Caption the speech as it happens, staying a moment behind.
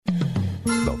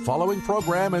The following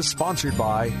program is sponsored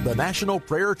by the National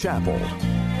Prayer Chapel.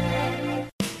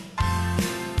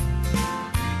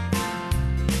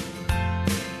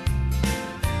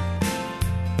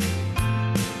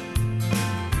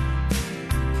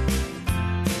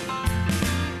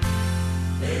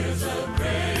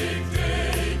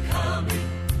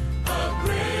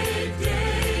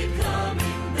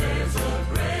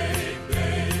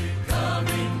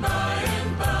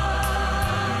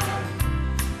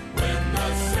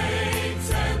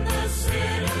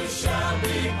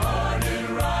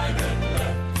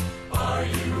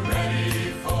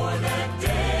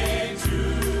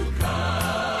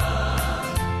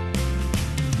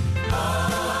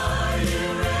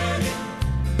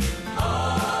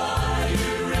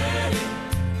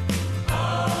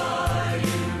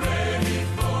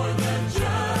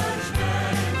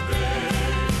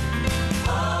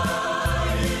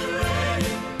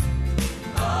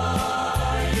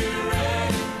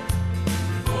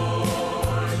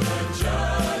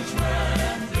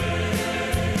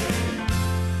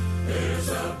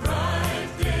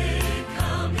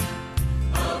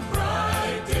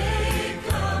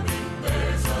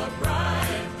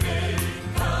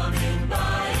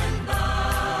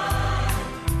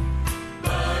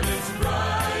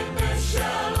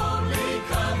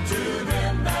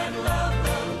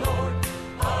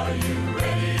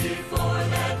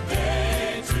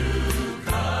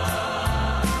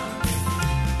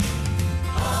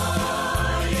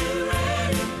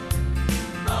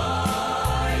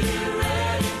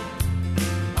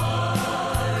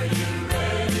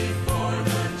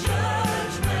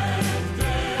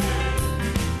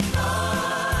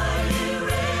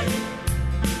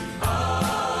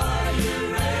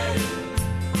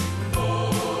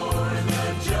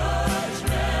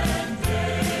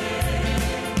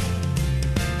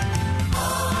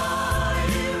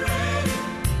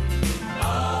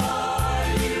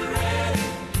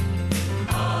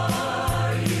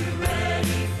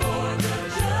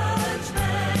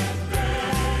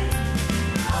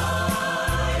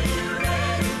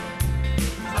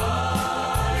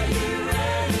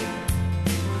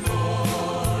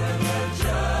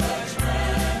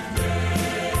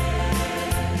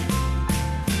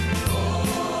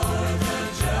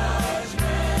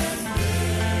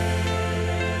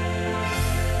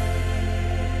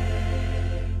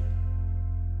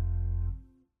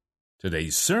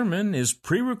 Today's sermon is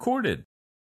pre-recorded.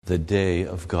 The day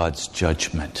of God's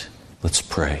judgment. Let's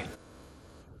pray.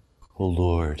 O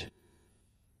Lord,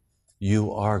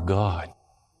 you are God,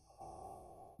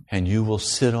 and you will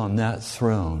sit on that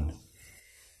throne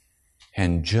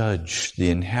and judge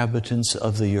the inhabitants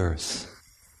of the earth.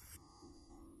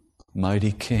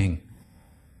 Mighty King,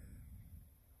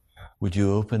 would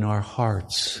you open our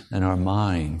hearts and our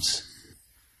minds,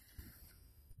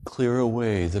 clear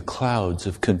away the clouds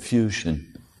of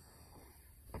confusion.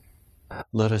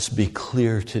 Let us be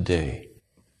clear today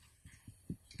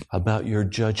about your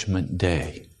judgment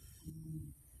day.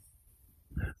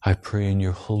 I pray in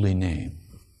your holy name.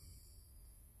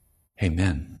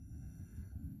 Amen.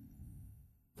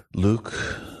 Luke,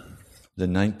 the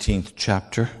 19th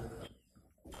chapter.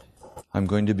 I'm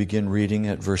going to begin reading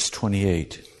at verse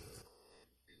 28.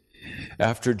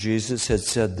 After Jesus had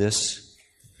said this,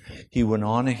 he went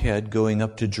on ahead, going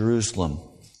up to Jerusalem.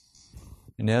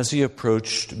 And as he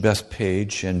approached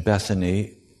Bethpage and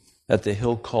Bethany at the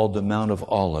hill called the Mount of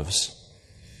Olives,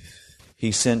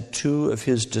 he sent two of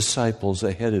his disciples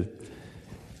ahead of him.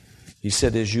 He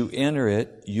said, as you enter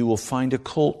it, you will find a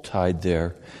colt tied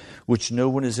there, which no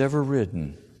one has ever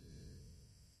ridden.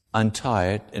 Untie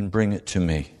it and bring it to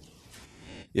me.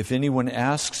 If anyone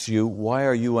asks you, why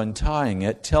are you untying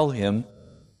it? Tell him,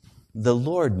 the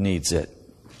Lord needs it.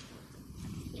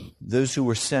 Those who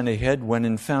were sent ahead went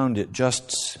and found it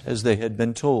just as they had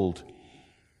been told.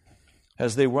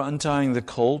 As they were untying the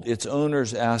colt, its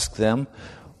owners asked them,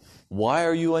 why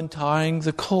are you untying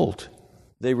the colt?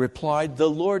 They replied, the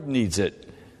Lord needs it.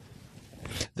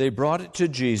 They brought it to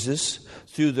Jesus,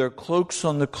 threw their cloaks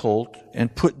on the colt,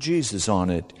 and put Jesus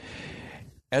on it.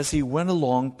 As he went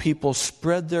along, people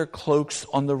spread their cloaks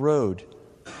on the road.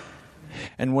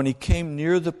 And when he came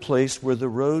near the place where the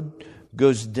road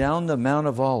goes down the Mount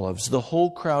of Olives, the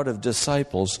whole crowd of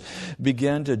disciples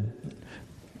began to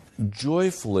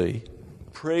joyfully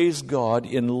praise God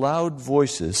in loud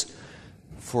voices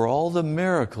for all the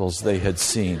miracles they had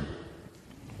seen.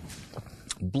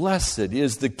 Blessed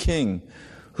is the King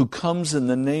who comes in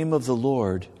the name of the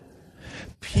Lord.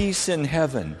 Peace in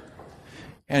heaven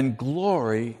and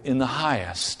glory in the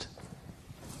highest.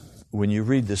 When you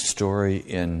read this story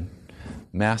in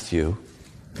Matthew,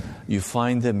 you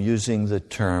find them using the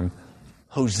term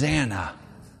Hosanna,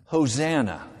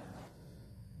 Hosanna.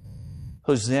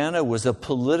 Hosanna was a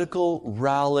political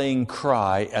rallying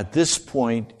cry at this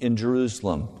point in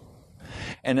Jerusalem.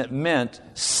 And it meant,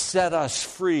 set us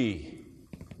free.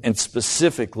 And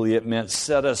specifically, it meant,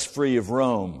 set us free of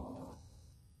Rome.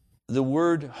 The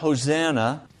word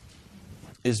Hosanna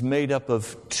is made up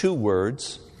of two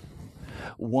words.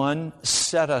 One,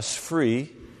 set us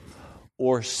free,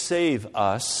 or save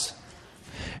us.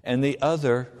 And the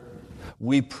other,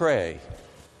 we pray.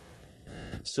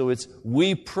 So it's,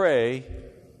 we pray,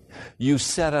 you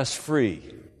set us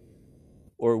free.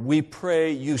 Or we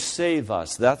pray, you save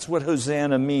us. That's what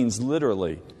Hosanna means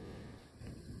literally.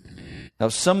 Now,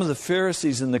 some of the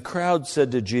Pharisees in the crowd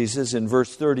said to Jesus in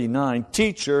verse 39,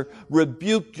 "Teacher,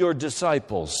 rebuke your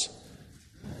disciples."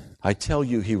 "I tell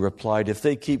you," he replied, "if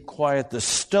they keep quiet, the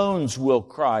stones will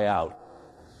cry out."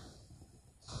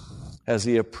 As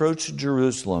he approached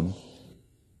Jerusalem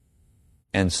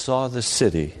and saw the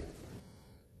city,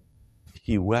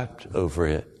 he wept over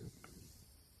it.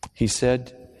 He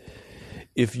said,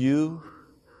 "If you,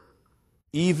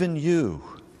 even you,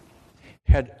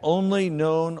 had only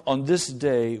known on this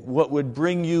day what would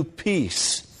bring you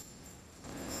peace,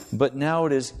 but now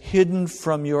it is hidden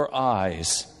from your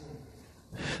eyes.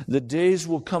 The days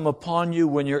will come upon you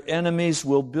when your enemies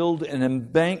will build an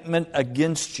embankment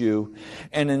against you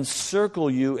and encircle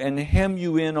you and hem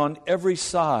you in on every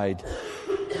side.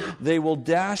 They will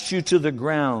dash you to the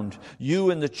ground, you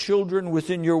and the children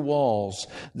within your walls.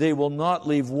 They will not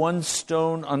leave one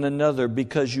stone on another,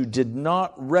 because you did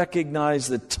not recognize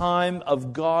the time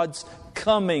of God's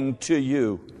coming to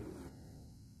you."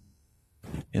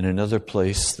 In another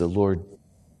place, the Lord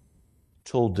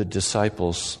told the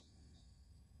disciples,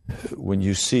 "When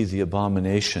you see the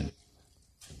abomination,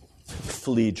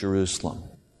 flee Jerusalem."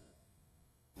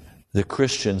 The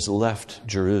Christians left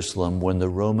Jerusalem when the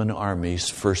Roman armies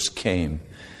first came,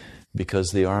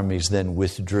 because the armies then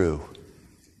withdrew.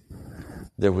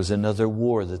 There was another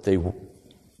war that they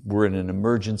were in an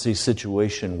emergency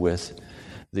situation with.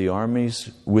 The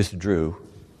armies withdrew.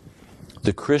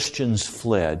 The Christians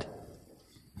fled,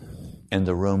 and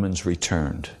the Romans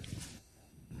returned.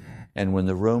 And when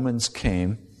the Romans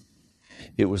came,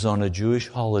 it was on a Jewish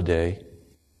holiday.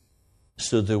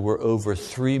 So there were over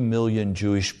 3 million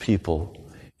Jewish people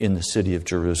in the city of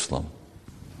Jerusalem.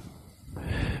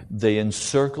 They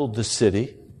encircled the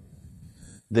city.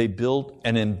 They built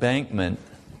an embankment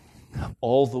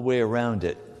all the way around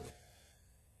it.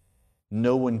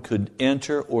 No one could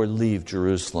enter or leave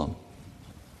Jerusalem.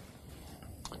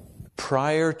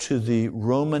 Prior to the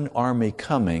Roman army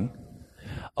coming,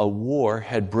 a war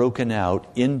had broken out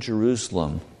in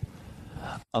Jerusalem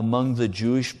among the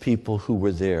Jewish people who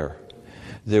were there.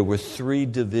 There were 3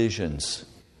 divisions.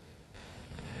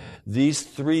 These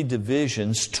 3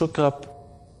 divisions took up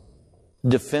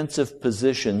defensive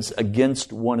positions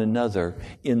against one another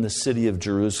in the city of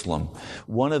Jerusalem.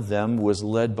 One of them was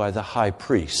led by the high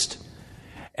priest,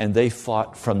 and they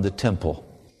fought from the temple.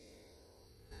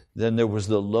 Then there was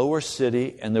the lower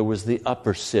city, and there was the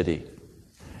upper city.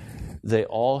 They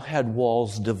all had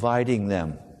walls dividing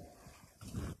them.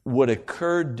 What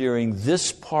occurred during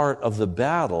this part of the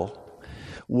battle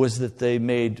was that they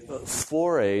made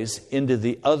forays into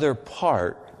the other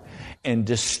part and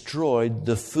destroyed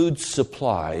the food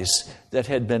supplies that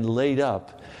had been laid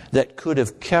up that could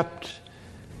have kept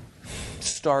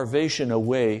starvation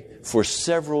away for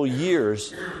several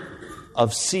years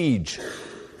of siege.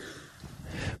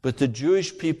 But the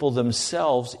Jewish people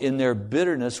themselves, in their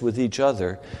bitterness with each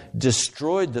other,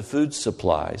 destroyed the food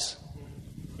supplies.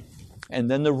 And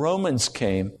then the Romans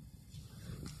came,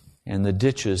 and the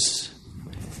ditches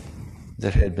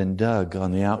that had been dug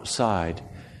on the outside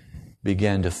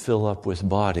began to fill up with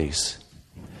bodies.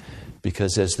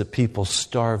 Because as the people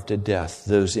starved to death,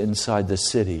 those inside the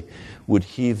city would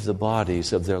heave the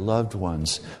bodies of their loved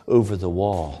ones over the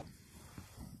wall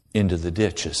into the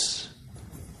ditches.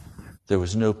 There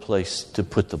was no place to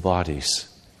put the bodies.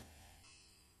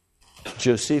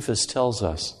 Josephus tells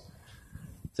us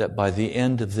that by the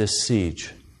end of this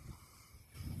siege,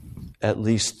 at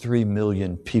least 3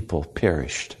 million people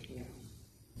perished.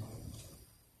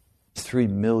 3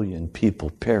 million people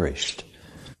perished.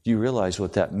 Do you realize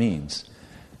what that means?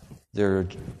 There are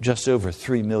just over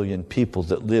 3 million people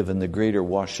that live in the greater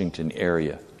Washington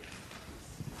area.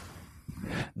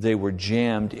 They were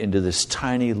jammed into this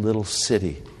tiny little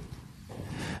city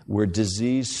where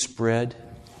disease spread,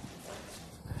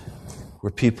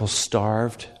 where people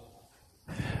starved,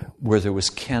 where there was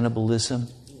cannibalism.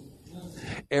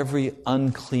 Every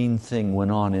unclean thing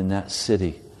went on in that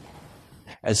city.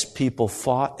 as people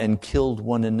fought and killed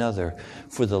one another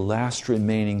for the last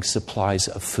remaining supplies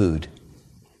of food.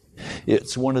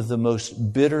 It's one of the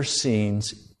most bitter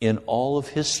scenes in all of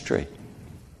history.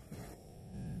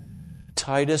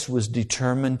 Titus was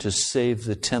determined to save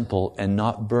the temple and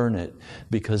not burn it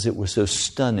because it was so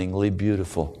stunningly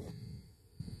beautiful.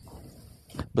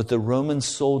 But the Roman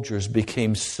soldiers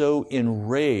became so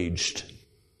enraged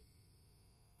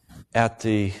at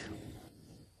the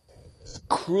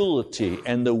cruelty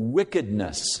and the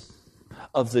wickedness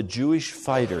of the Jewish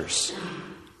fighters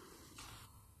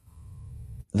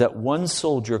that one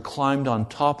soldier climbed on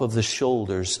top of the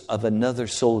shoulders of another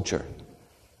soldier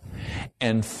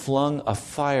and flung a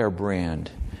firebrand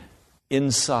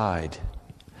inside,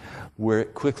 where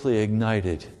it quickly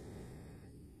ignited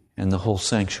and the whole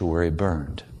sanctuary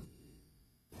burned.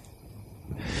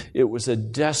 It was a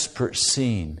desperate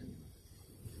scene.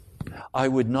 I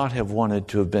would not have wanted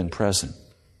to have been present.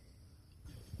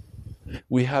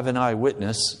 We have an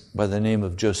eyewitness by the name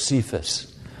of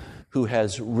Josephus who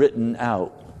has written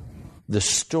out the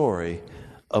story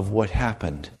of what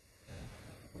happened.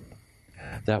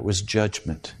 That was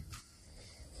judgment.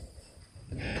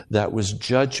 That was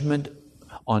judgment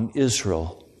on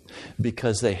Israel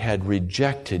because they had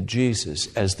rejected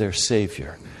Jesus as their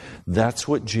Savior. That's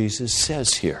what Jesus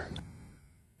says here.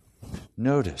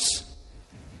 Notice,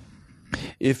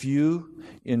 if you,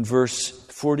 in verse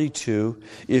 42,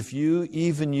 if you,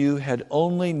 even you, had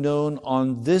only known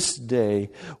on this day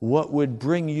what would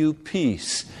bring you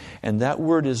peace. And that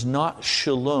word is not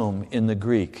shalom in the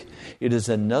Greek. It is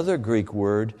another Greek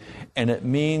word, and it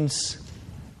means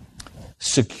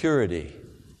security.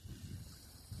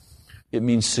 It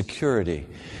means security.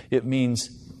 It means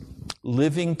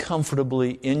living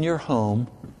comfortably in your home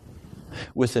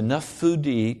with enough food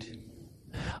to eat,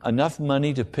 enough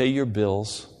money to pay your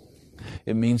bills.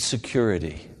 It means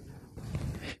security.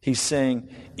 He's saying,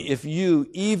 if you,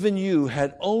 even you,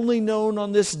 had only known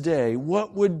on this day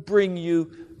what would bring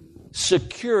you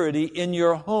security in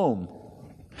your home,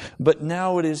 but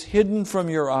now it is hidden from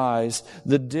your eyes.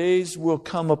 The days will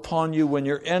come upon you when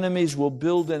your enemies will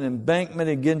build an embankment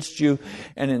against you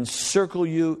and encircle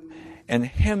you and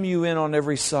hem you in on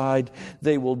every side.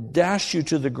 They will dash you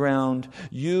to the ground,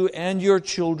 you and your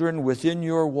children within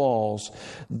your walls.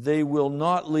 They will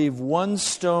not leave one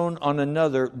stone on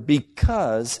another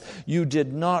because you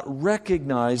did not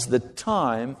recognize the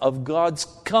time of God's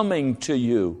coming to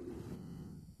you.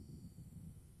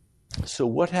 So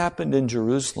what happened in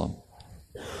Jerusalem?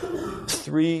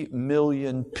 3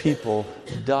 million people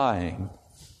dying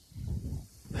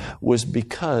was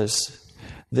because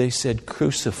they said,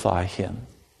 crucify him,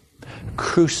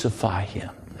 crucify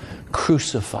him,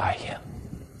 crucify him.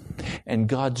 And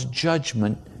God's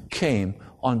judgment came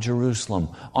on Jerusalem,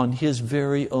 on His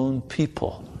very own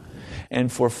people.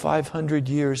 And for 500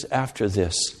 years after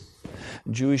this,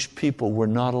 Jewish people were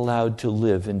not allowed to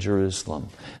live in Jerusalem.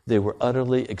 They were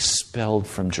utterly expelled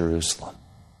from Jerusalem.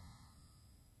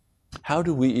 How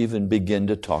do we even begin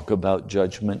to talk about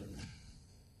judgment?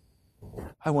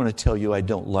 I want to tell you, I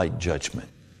don't like judgment.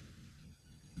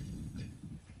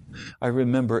 I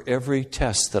remember every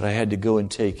test that I had to go and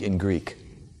take in Greek.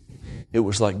 It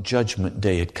was like Judgment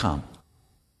Day had come.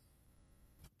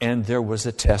 And there was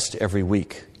a test every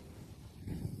week.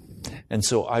 And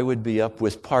so I would be up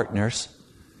with partners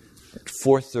at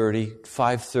 4:30,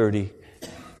 5:30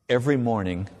 every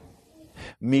morning,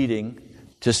 meeting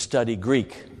to study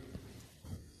Greek.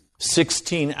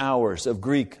 16 hours of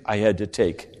Greek I had to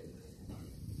take.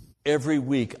 Every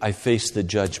week I faced the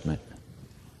judgment.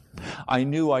 I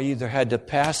knew I either had to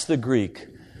pass the Greek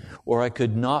or I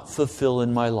could not fulfill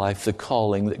in my life the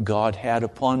calling that God had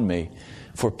upon me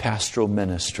for pastoral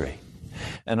ministry.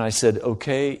 And I said,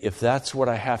 okay, if that's what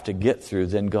I have to get through,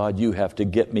 then God, you have to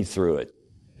get me through it.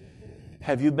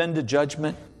 Have you been to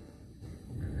judgment?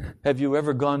 Have you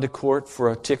ever gone to court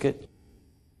for a ticket?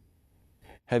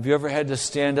 Have you ever had to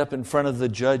stand up in front of the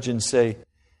judge and say,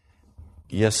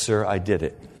 yes, sir, I did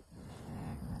it.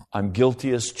 I'm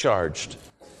guilty as charged.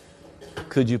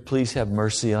 Could you please have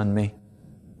mercy on me?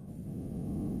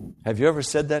 Have you ever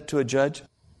said that to a judge?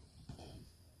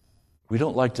 We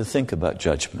don't like to think about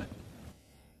judgment.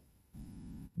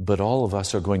 But all of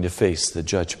us are going to face the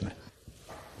judgment.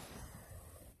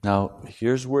 Now,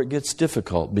 here's where it gets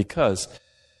difficult because,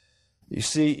 you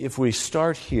see, if we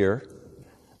start here,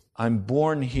 I'm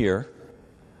born here,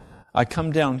 I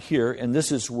come down here, and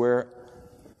this is where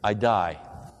I die.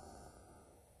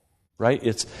 Right?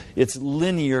 It's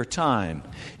linear time.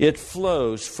 It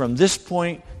flows from this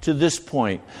point to this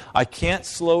point. I can't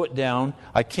slow it down.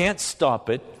 I can't stop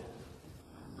it.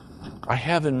 I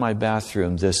have in my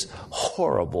bathroom this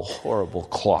horrible, horrible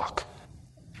clock.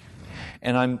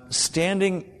 And I'm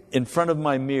standing in front of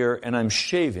my mirror and I'm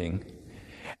shaving,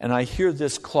 and I hear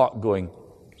this clock going.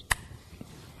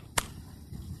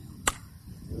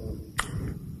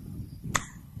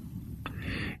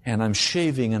 And I'm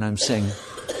shaving and I'm saying,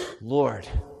 Lord,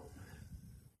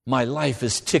 my life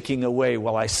is ticking away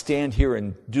while I stand here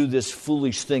and do this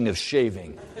foolish thing of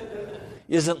shaving.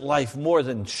 Isn't life more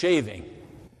than shaving?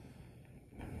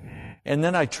 And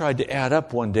then I tried to add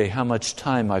up one day how much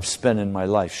time I've spent in my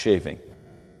life shaving.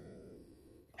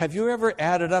 Have you ever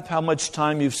added up how much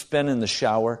time you've spent in the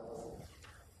shower?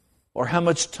 Or how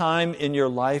much time in your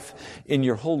life, in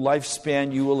your whole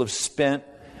lifespan, you will have spent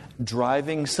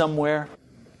driving somewhere?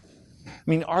 I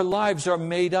mean, our lives are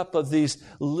made up of these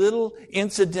little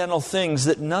incidental things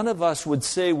that none of us would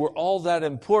say were all that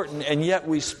important, and yet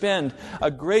we spend a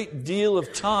great deal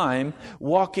of time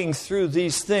walking through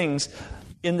these things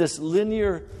in this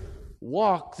linear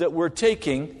walk that we're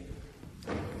taking,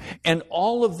 and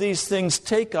all of these things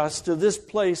take us to this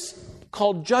place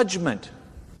called judgment.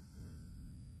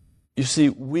 You see,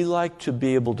 we like to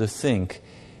be able to think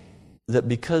that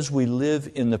because we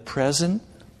live in the present,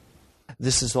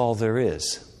 this is all there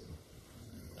is.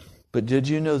 But did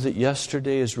you know that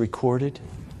yesterday is recorded?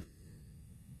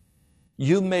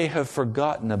 You may have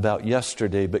forgotten about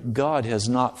yesterday, but God has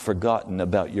not forgotten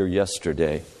about your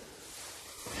yesterday.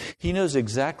 He knows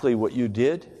exactly what you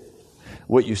did,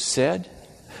 what you said,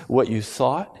 what you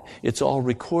thought. It's all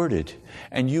recorded.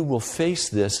 And you will face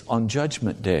this on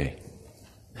Judgment Day.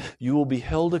 You will be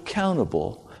held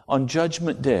accountable on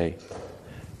Judgment Day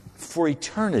for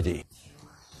eternity.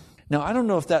 Now, I don't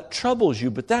know if that troubles you,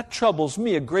 but that troubles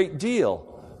me a great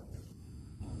deal.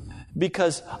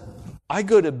 Because I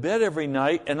go to bed every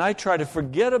night and I try to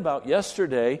forget about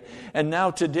yesterday, and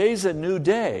now today's a new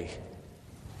day.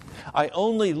 I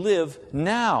only live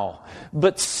now.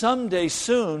 But someday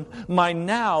soon, my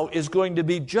now is going to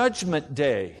be Judgment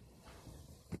Day.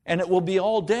 And it will be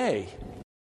all day.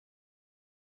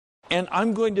 And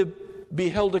I'm going to be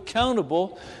held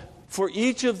accountable for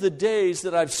each of the days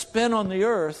that I've spent on the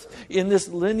earth in this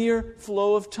linear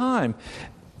flow of time.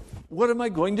 What am I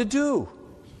going to do?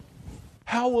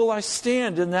 How will I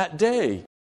stand in that day?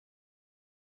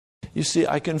 You see,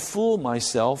 I can fool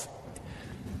myself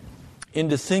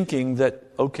into thinking that,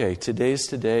 okay, today's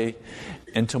today,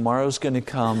 and tomorrow's going to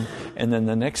come, and then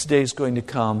the next day's going to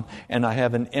come, and I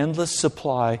have an endless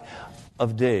supply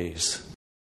of days.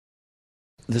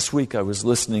 This week I was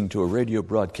listening to a radio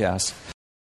broadcast,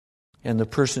 and the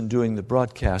person doing the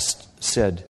broadcast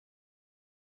said,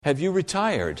 "Have you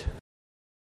retired?"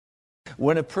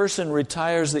 When a person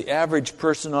retires, the average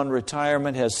person on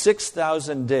retirement has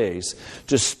 6,000 days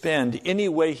to spend any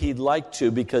way he'd like to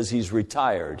because he's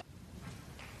retired.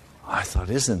 I thought,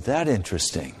 isn't that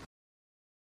interesting?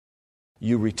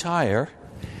 You retire,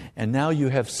 and now you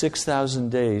have 6,000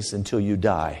 days until you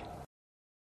die.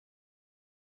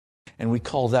 And we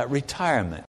call that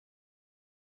retirement.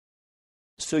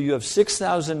 So you have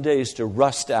 6,000 days to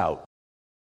rust out.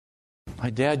 My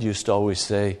dad used to always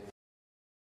say,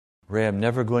 "Ray, I'm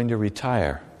never going to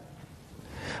retire.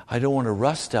 I don't want to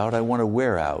rust out, I want to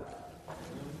wear out.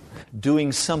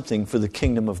 Doing something for the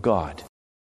kingdom of God."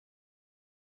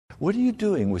 What are you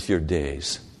doing with your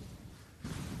days?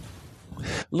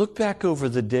 Look back over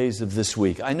the days of this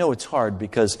week. I know it's hard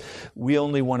because we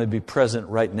only want to be present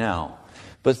right now.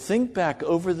 But think back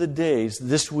over the days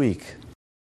this week.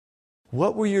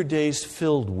 What were your days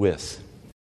filled with?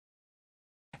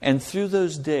 And through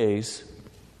those days,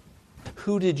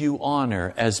 who did you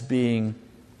honor as being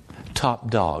top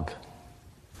dog?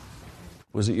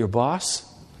 Was it your boss?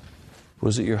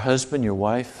 Was it your husband, your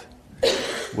wife?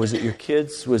 Was it your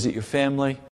kids? Was it your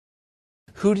family?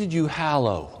 Who did you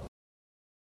hallow?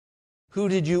 Who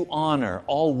did you honor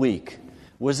all week?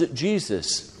 Was it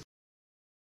Jesus?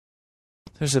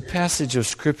 There's a passage of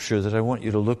Scripture that I want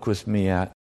you to look with me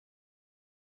at.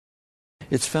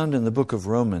 It's found in the book of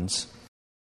Romans.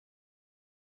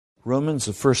 Romans,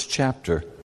 the first chapter.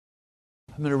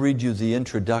 I'm going to read you the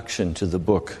introduction to the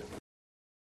book.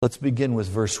 Let's begin with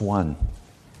verse 1.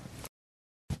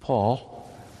 Paul,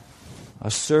 a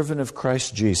servant of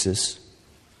Christ Jesus,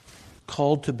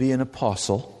 called to be an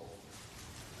apostle.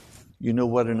 You know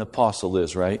what an apostle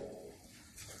is, right?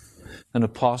 An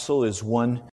apostle is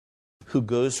one who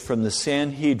goes from the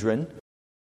Sanhedrin,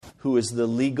 who is the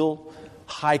legal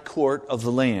high court of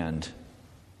the land.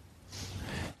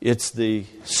 It's the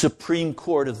supreme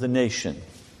court of the nation.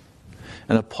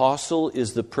 An apostle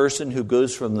is the person who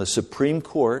goes from the supreme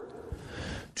court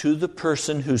to the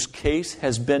person whose case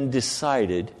has been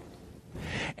decided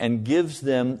and gives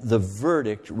them the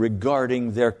verdict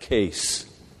regarding their case.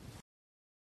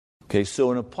 Okay,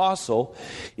 so an apostle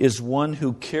is one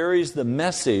who carries the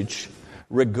message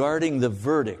regarding the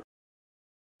verdict.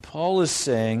 Paul is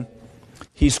saying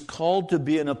he's called to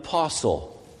be an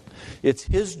apostle. It's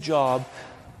his job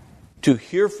to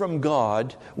hear from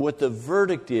God what the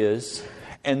verdict is,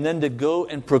 and then to go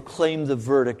and proclaim the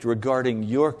verdict regarding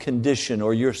your condition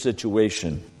or your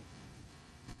situation.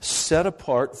 Set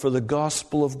apart for the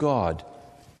gospel of God.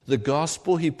 The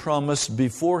gospel he promised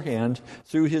beforehand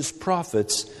through his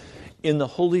prophets in the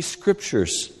Holy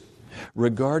Scriptures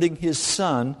regarding his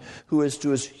Son, who as to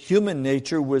his human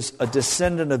nature was a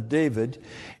descendant of David,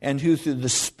 and who through the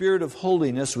Spirit of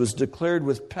holiness was declared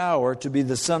with power to be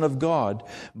the Son of God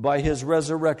by his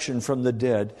resurrection from the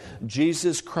dead,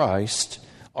 Jesus Christ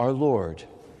our Lord.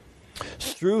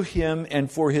 Through him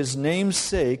and for his name's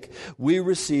sake, we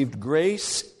received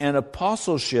grace and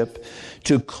apostleship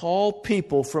to call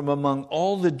people from among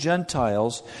all the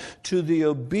Gentiles to the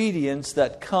obedience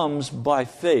that comes by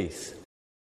faith.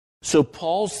 So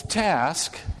Paul's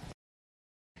task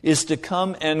is to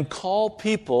come and call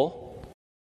people,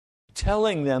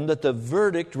 telling them that the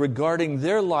verdict regarding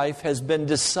their life has been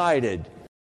decided,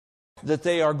 that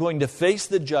they are going to face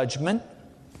the judgment,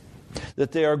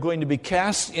 that they are going to be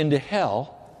cast into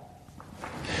hell,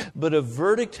 but a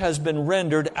verdict has been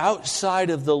rendered outside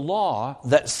of the law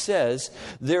that says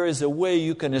there is a way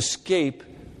you can escape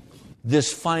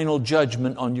this final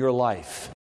judgment on your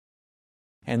life.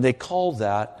 And they call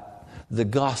that the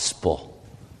gospel,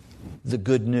 the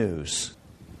good news.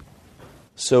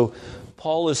 So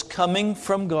Paul is coming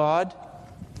from God,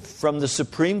 from the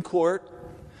Supreme Court,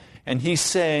 and he's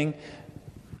saying,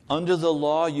 under the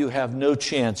law, you have no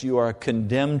chance. You are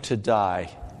condemned to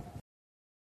die.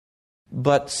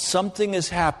 But something has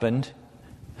happened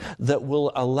that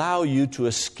will allow you to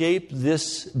escape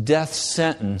this death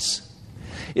sentence.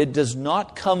 It does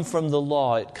not come from the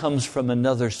law. It comes from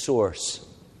another source.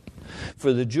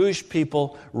 For the Jewish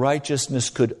people, righteousness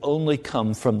could only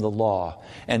come from the law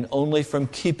and only from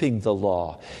keeping the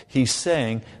law. He's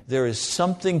saying there is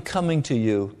something coming to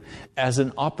you as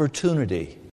an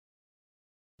opportunity.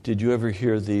 Did you ever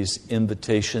hear these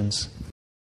invitations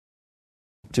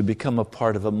to become a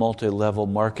part of a multi-level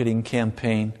marketing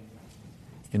campaign?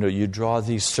 You know, you draw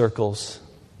these circles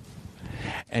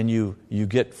and you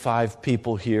get 5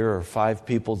 people here or 5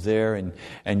 people there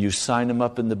and you sign them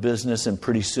up in the business, and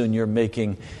pretty soon you're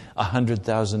making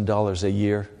 $100,000 a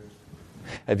year.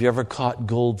 Have you ever caught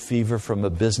gold fever from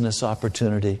a business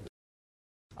opportunity?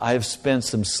 I have spent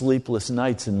some sleepless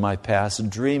nights in my past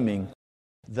dreaming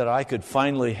that I could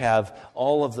finally have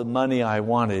all of the money I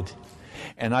wanted,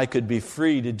 and I could be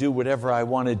free to do whatever I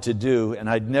wanted to do, and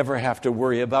I'd never have to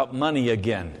worry about money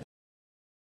again.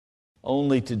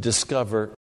 Only to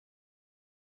discover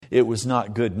it was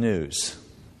not good news.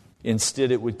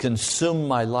 Instead, it would consume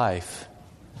my life,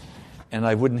 and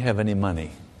I wouldn't have any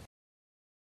money.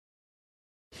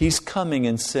 He's coming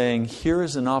and saying, here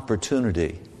is an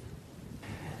opportunity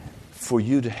for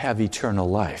you to have eternal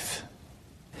life.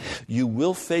 You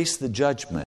will face the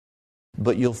judgment,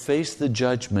 but you'll face the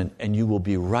judgment and you will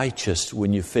be righteous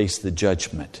when you face the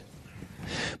judgment.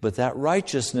 But that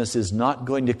righteousness is not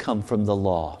going to come from the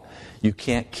law. You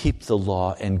can't keep the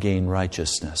law and gain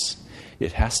righteousness.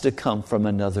 It has to come from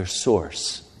another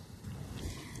source.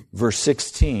 Verse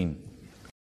 16,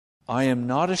 I am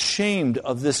not ashamed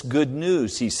of this good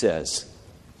news, he says.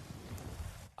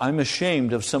 I'm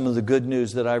ashamed of some of the good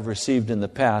news that I've received in the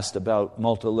past about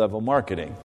multi-level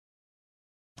marketing.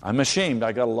 I'm ashamed.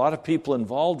 I got a lot of people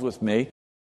involved with me,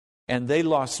 and they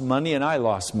lost money and I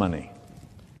lost money.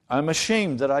 I'm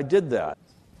ashamed that I did that.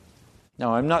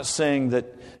 Now, I'm not saying that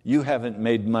you haven't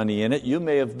made money in it. You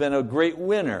may have been a great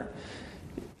winner.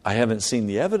 I haven't seen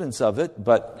the evidence of it,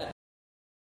 but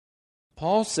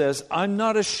Paul says, I'm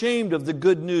not ashamed of the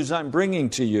good news I'm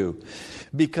bringing to you,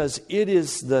 because it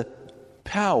is the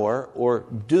power or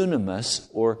dunamis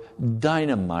or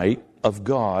dynamite of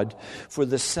God for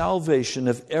the salvation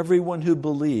of everyone who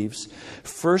believes,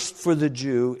 first for the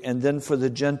Jew and then for the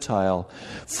Gentile.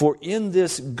 For in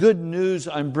this good news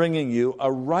I'm bringing you,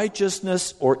 a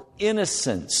righteousness or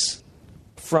innocence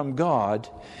from God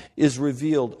is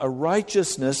revealed, a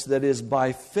righteousness that is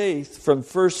by faith from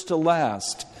first to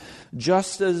last.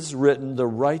 Just as written, the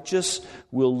righteous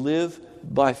will live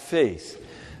by faith.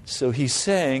 So he's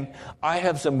saying, I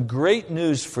have some great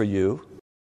news for you.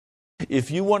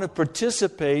 If you want to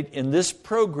participate in this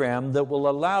program that will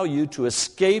allow you to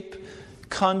escape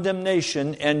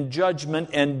condemnation and judgment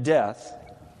and death,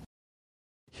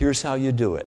 here's how you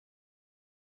do it.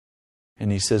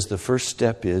 And he says the first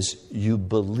step is you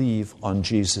believe on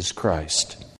Jesus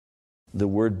Christ. The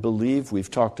word believe we've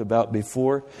talked about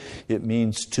before. It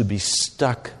means to be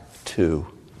stuck to.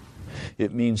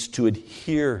 It means to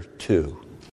adhere to.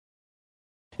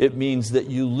 It means that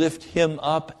you lift him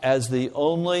up as the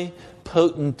only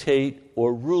potentate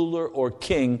or ruler or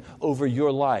king over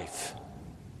your life.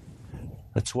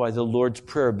 That's why the Lord's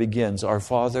Prayer begins, Our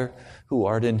Father who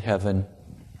art in heaven,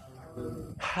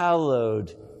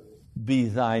 hallowed be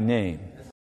thy name.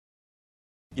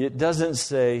 It doesn't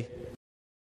say,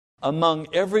 among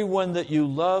everyone that you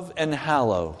love and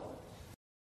hallow,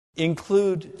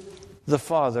 include the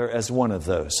Father as one of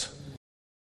those.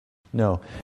 No,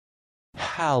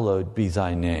 hallowed be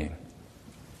thy name.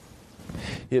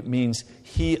 It means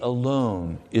he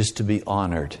alone is to be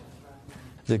honored.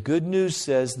 The good news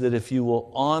says that if you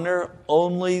will honor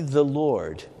only the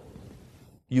Lord,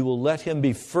 you will let him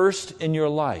be first in your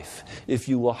life. If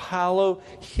you will hallow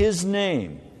his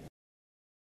name,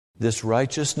 this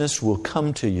righteousness will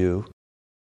come to you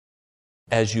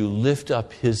as you lift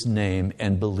up his name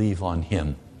and believe on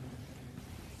him.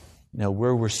 Now,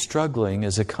 where we're struggling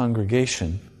as a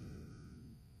congregation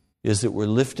is that we're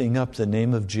lifting up the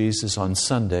name of Jesus on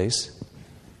Sundays,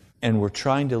 and we're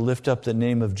trying to lift up the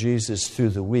name of Jesus through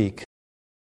the week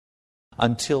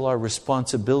until our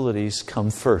responsibilities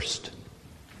come first.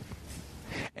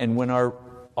 And when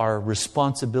our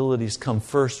responsibilities come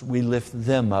first, we lift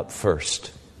them up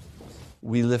first.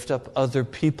 We lift up other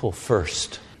people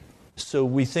first. So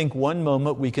we think one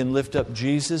moment we can lift up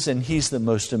Jesus and he's the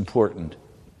most important.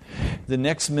 The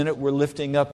next minute we're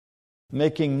lifting up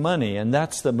making money, and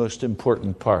that's the most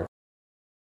important part.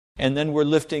 And then we're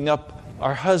lifting up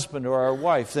our husband or our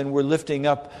wife. Then we're lifting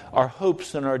up our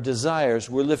hopes and our desires.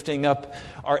 We're lifting up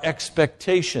our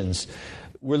expectations.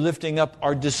 We're lifting up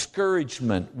our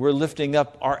discouragement. We're lifting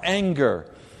up our anger.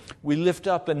 We lift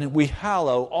up and we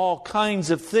hallow all kinds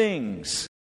of things.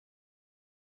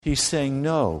 He's saying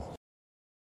no.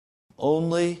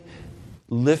 Only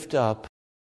lift up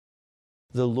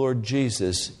the Lord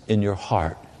Jesus in your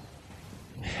heart.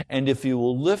 And if you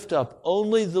will lift up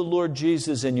only the Lord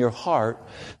Jesus in your heart,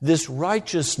 this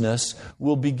righteousness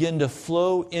will begin to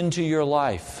flow into your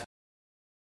life.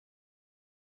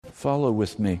 Follow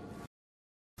with me.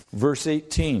 Verse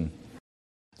 18.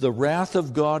 The wrath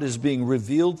of God is being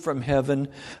revealed from heaven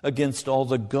against all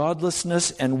the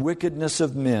godlessness and wickedness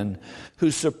of men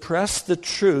who suppress the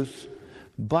truth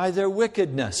by their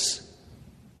wickedness.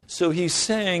 So he's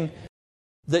saying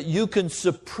that you can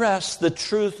suppress the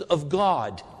truth of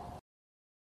God.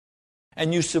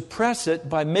 And you suppress it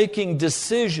by making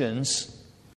decisions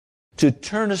to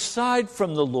turn aside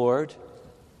from the Lord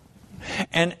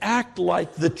and act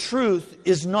like the truth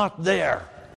is not there.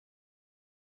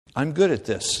 I'm good at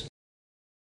this.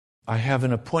 I have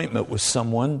an appointment with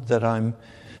someone that I'm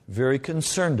very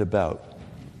concerned about.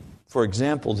 For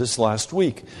example, this last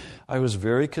week, I was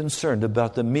very concerned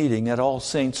about the meeting at All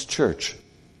Saints Church.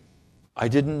 I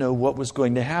didn't know what was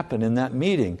going to happen in that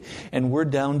meeting, and we're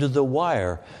down to the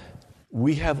wire.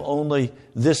 We have only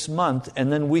this month,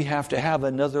 and then we have to have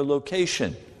another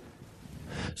location.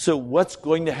 So what's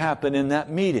going to happen in that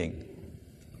meeting?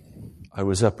 I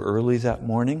was up early that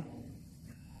morning.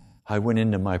 I went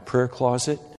into my prayer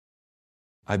closet.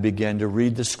 I began to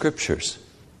read the Scriptures.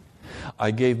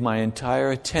 I gave my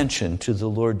entire attention to the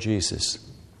Lord Jesus.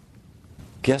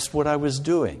 Guess what I was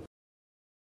doing?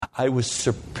 I was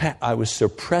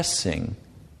suppressing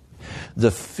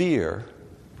the fear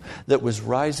that was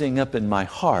rising up in my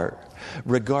heart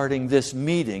regarding this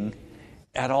meeting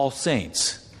at All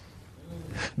Saints,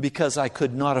 because I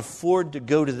could not afford to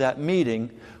go to that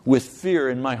meeting with fear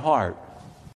in my heart.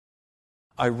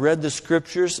 I read the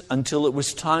Scriptures until it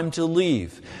was time to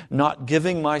leave, not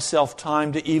giving myself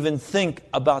time to even think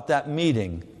about that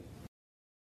meeting.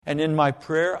 And in my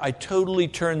prayer, I totally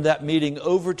turned that meeting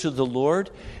over to the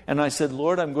Lord, and I said,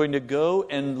 Lord, I'm going to go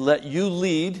and let you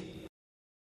lead.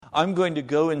 I'm going to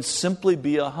go and simply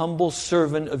be a humble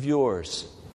servant of yours.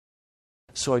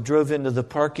 So I drove into the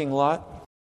parking lot,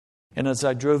 and as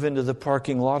I drove into the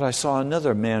parking lot, I saw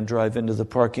another man drive into the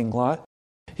parking lot.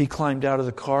 He climbed out of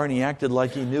the car and he acted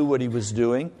like he knew what he was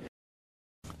doing.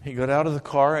 He got out of the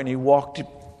car and he walked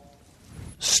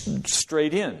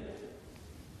straight in.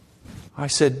 I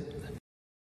said,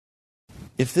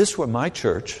 if this were my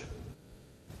church,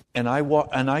 and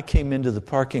I came into the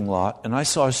parking lot and I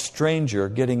saw a stranger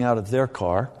getting out of their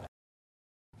car,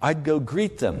 I'd go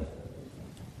greet them.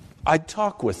 I'd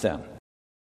talk with them.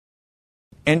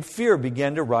 And fear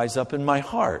began to rise up in my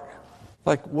heart.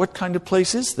 Like, what kind of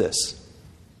place is this?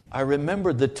 I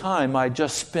remembered the time I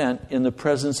just spent in the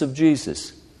presence of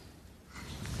Jesus.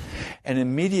 And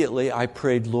immediately I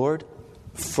prayed, Lord,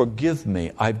 forgive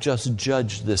me. I've just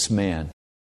judged this man.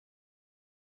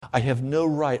 I have no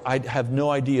right. I have no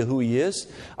idea who he is.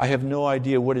 I have no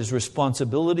idea what his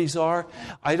responsibilities are.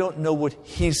 I don't know what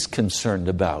he's concerned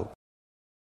about.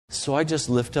 So I just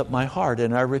lift up my heart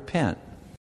and I repent.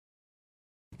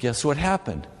 Guess what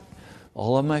happened?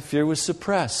 All of my fear was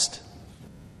suppressed.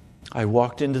 I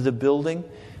walked into the building.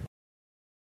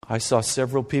 I saw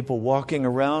several people walking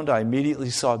around. I immediately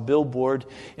saw a billboard,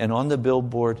 and on the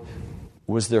billboard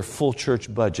was their full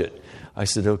church budget. I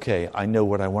said, okay, I know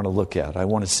what I want to look at. I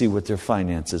want to see what their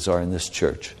finances are in this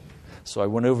church. So I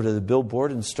went over to the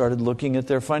billboard and started looking at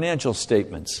their financial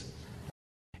statements.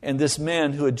 And this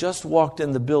man who had just walked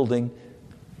in the building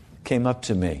came up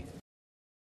to me.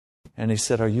 And he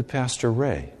said, are you Pastor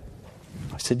Ray?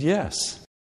 I said, yes.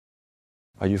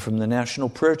 Are you from the National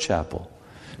Prayer Chapel?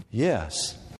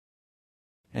 Yes.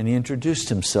 And he introduced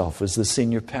himself as the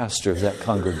senior pastor of that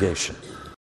congregation.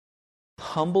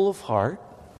 Humble of heart,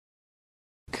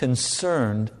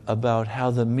 concerned about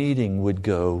how the meeting would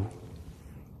go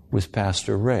with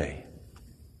Pastor Ray.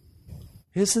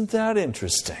 Isn't that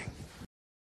interesting?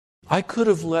 I could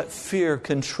have let fear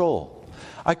control.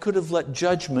 I could have let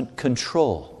judgment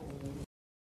control.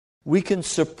 We can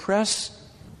suppress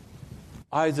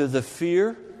either the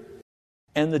fear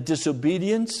and the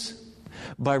disobedience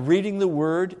by reading the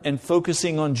Word and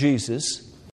focusing on Jesus,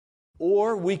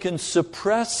 or we can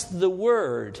suppress the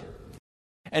Word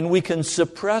and we can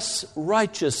suppress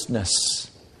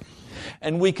righteousness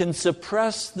and we can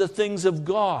suppress the things of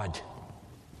God.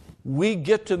 We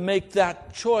get to make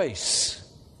that choice.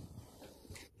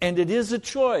 And it is a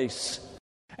choice.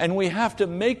 And we have to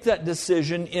make that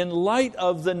decision in light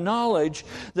of the knowledge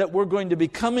that we're going to be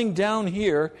coming down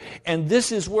here, and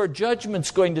this is where judgment's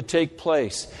going to take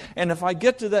place. And if I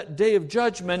get to that day of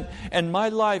judgment and my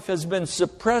life has been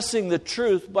suppressing the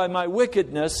truth by my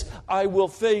wickedness, I will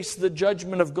face the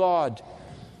judgment of God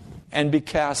and be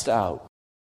cast out.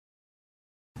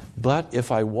 But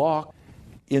if I walk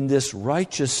in this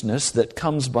righteousness that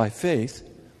comes by faith,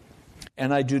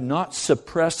 and I do not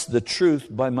suppress the truth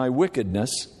by my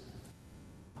wickedness,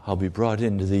 I'll be brought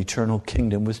into the eternal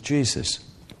kingdom with Jesus.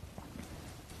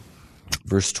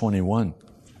 Verse 21.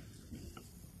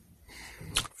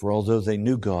 For although they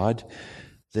knew God,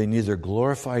 they neither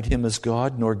glorified Him as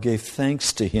God nor gave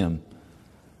thanks to Him.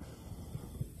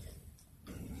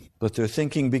 But their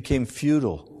thinking became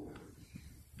futile.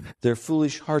 Their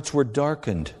foolish hearts were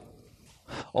darkened.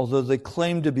 Although they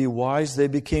claimed to be wise, they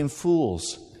became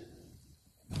fools.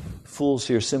 Fools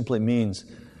here simply means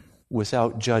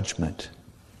without judgment,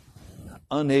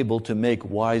 unable to make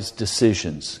wise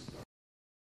decisions.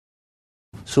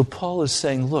 So Paul is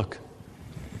saying, look,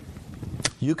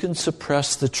 you can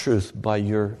suppress the truth by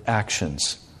your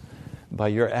actions, by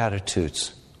your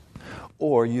attitudes,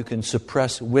 or you can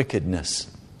suppress wickedness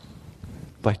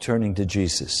by turning to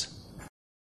Jesus.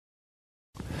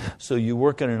 So you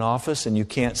work in an office and you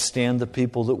can't stand the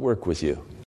people that work with you.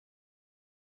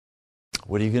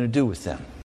 What are you going to do with them?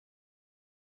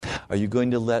 Are you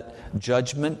going to let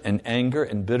judgment and anger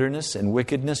and bitterness and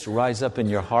wickedness rise up in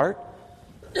your heart?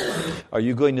 Are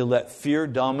you going to let fear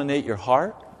dominate your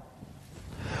heart?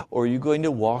 Or are you going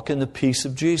to walk in the peace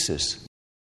of Jesus?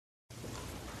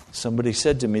 Somebody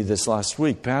said to me this last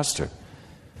week, Pastor,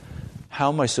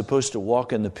 how am I supposed to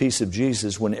walk in the peace of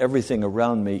Jesus when everything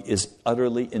around me is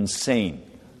utterly insane?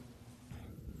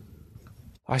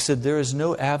 I said, there is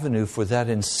no avenue for that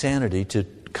insanity to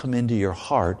come into your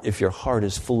heart if your heart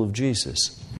is full of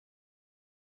Jesus.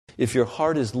 If your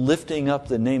heart is lifting up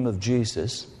the name of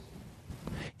Jesus,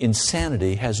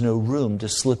 insanity has no room to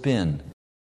slip in.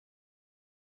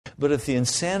 But if the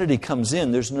insanity comes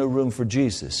in, there's no room for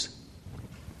Jesus.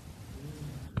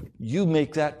 You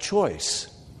make that choice.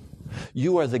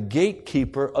 You are the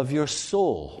gatekeeper of your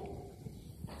soul.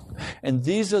 And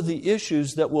these are the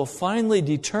issues that will finally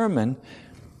determine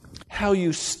how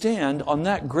you stand on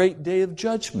that great day of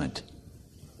judgment.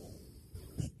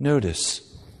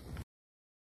 Notice,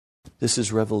 this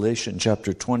is Revelation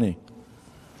chapter 20.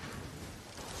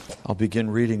 I'll begin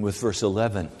reading with verse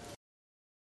 11.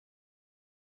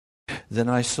 Then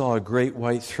I saw a great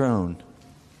white throne,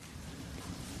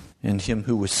 and Him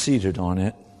who was seated on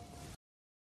it.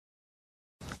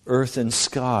 Earth and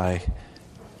sky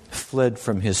fled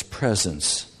from His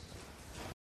presence,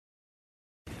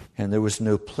 and there was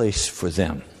no place for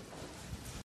them.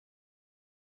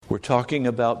 We're talking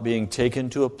about being taken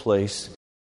to a place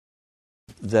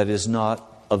that is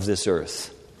not of this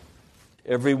earth.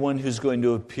 Everyone who's going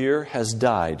to appear has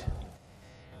died.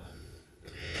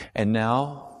 And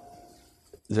now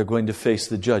they're going to face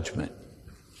the judgment.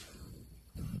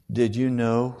 Did you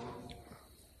know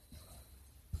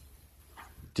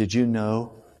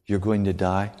you're going to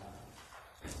die?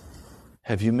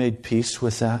 Have you made peace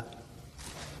with that?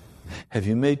 Have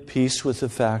you made peace with the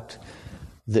fact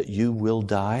that you will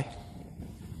die?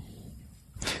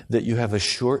 That you have a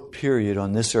short period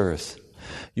on this earth.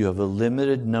 You have a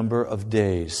limited number of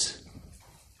days.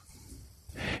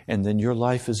 And then your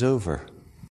life is over.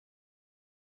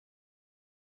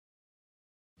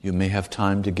 You may have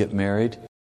time to get married,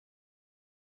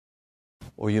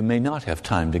 or you may not have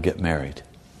time to get married.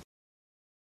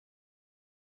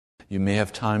 You may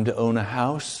have time to own a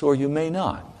house, or you may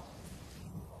not.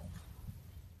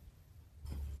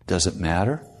 Does it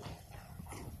matter?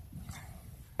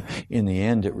 In the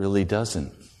end, it really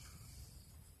doesn't.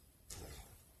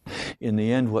 In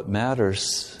the end, what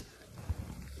matters,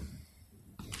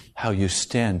 how you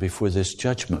stand before this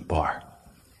judgment bar.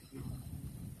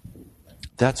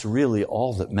 That's really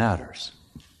all that matters.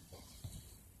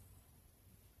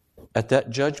 At that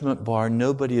judgment bar,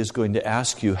 nobody is going to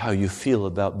ask you how you feel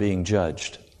about being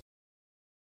judged.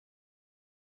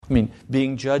 I mean,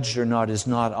 being judged or not is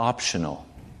not optional.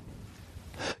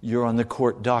 You're on the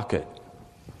court docket,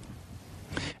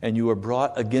 and you are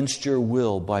brought against your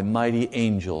will by mighty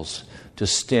angels to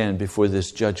stand before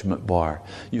this judgment bar.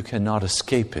 You cannot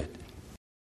escape it.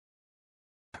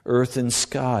 Earth and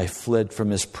sky fled from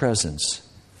His presence.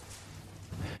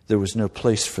 There was no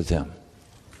place for them.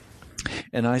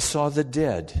 And I saw the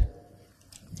dead,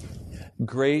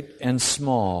 great and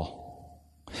small,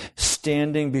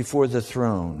 standing before the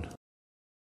throne.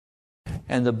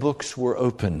 And the books were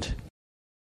opened.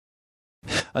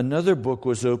 Another book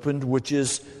was opened, which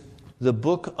is the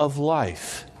book of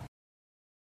life.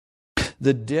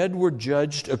 The dead were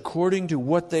judged according to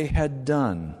what they had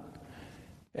done,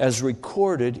 as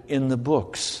recorded in the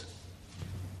books.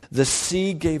 The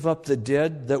sea gave up the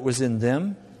dead that was in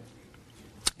them,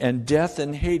 and death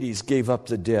and Hades gave up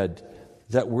the dead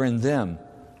that were in them.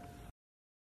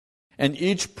 And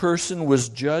each person was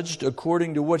judged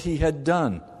according to what he had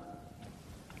done.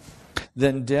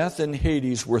 Then death and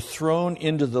Hades were thrown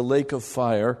into the lake of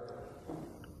fire.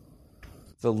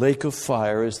 The lake of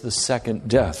fire is the second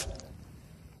death.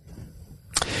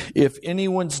 If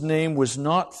anyone's name was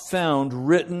not found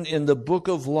written in the book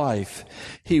of life,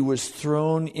 he was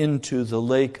thrown into the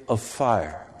lake of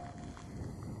fire.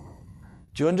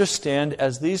 Do you understand?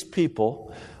 As these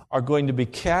people are going to be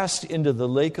cast into the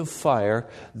lake of fire,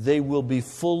 they will be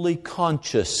fully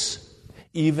conscious,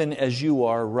 even as you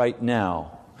are right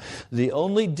now. The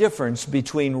only difference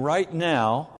between right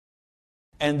now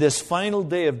and this final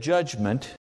day of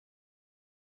judgment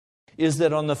is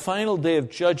that on the final day of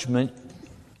judgment,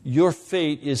 your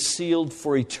fate is sealed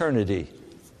for eternity.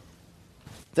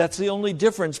 That's the only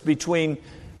difference between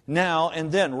now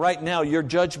and then. Right now, your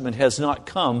judgment has not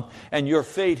come, and your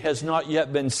fate has not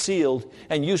yet been sealed,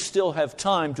 and you still have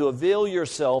time to avail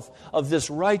yourself of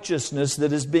this righteousness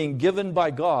that is being given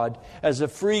by God as a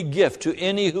free gift to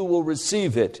any who will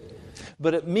receive it.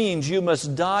 But it means you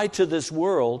must die to this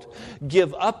world,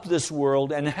 give up this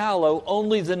world, and hallow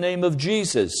only the name of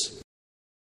Jesus.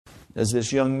 As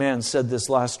this young man said this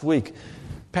last week,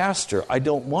 Pastor, I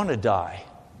don't want to die.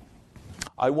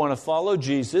 I want to follow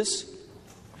Jesus,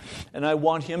 and I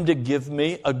want Him to give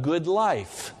me a good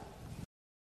life.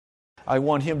 I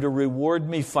want Him to reward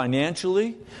me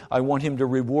financially. I want Him to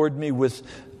reward me with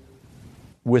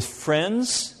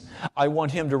friends. I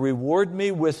want Him to reward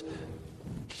me with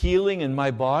healing in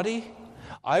my body.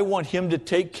 I want Him to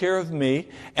take care of me,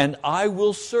 and I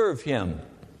will serve Him.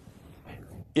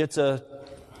 It's a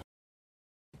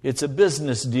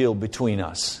business deal between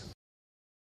us.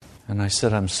 And I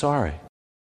said, I'm sorry.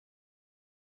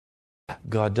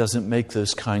 God doesn't make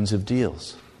those kinds of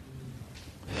deals.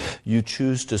 You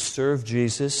choose to serve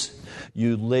Jesus.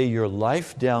 You lay your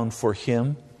life down for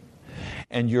Him.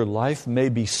 And your life may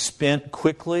be spent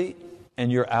quickly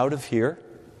and you're out of here.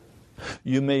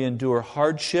 You may endure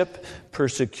hardship,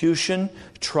 persecution,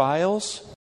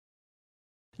 trials.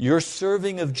 Your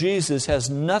serving of Jesus has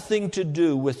nothing to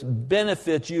do with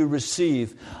benefits you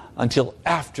receive until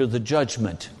after the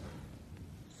judgment.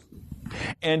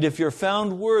 And if you're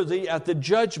found worthy at the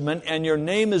judgment and your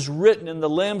name is written in the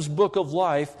Lamb's book of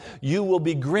life, you will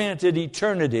be granted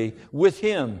eternity with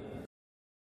Him.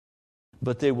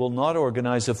 But they will not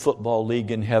organize a football league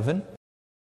in heaven.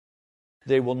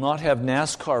 They will not have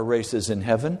NASCAR races in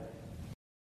heaven.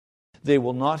 They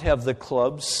will not have the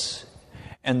clubs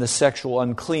and the sexual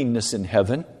uncleanness in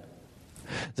heaven.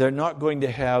 They're not going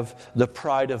to have the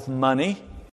pride of money.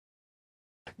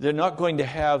 They're not going to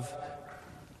have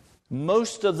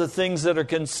Most of the things that are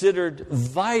considered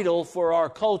vital for our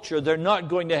culture, they're not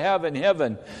going to have in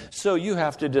heaven. So you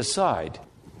have to decide.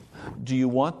 Do you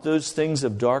want those things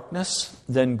of darkness?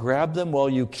 Then grab them while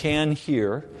you can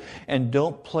here, and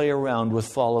don't play around with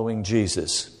following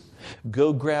Jesus.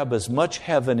 Go grab as much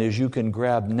heaven as you can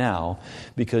grab now,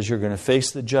 because you're going to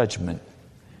face the judgment,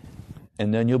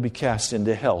 and then you'll be cast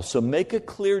into hell. So make a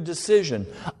clear decision.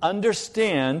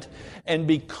 Understand and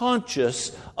be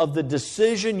conscious of the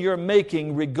decision you're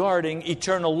making regarding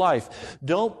eternal life.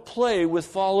 Don't play with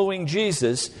following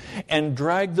Jesus and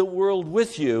drag the world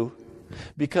with you,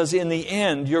 because in the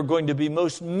end, you're going to be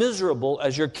most miserable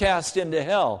as you're cast into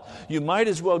hell. You might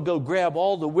as well go grab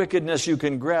all the wickedness you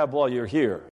can grab while you're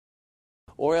here.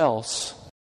 Or else,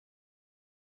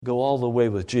 go all the way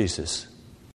with Jesus.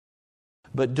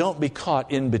 But don't be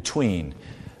caught in between.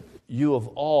 You of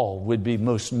all would be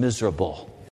most miserable.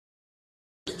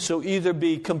 So either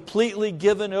be completely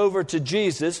given over to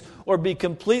Jesus, or be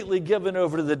completely given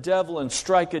over to the devil and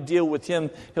strike a deal with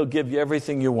him. He'll give you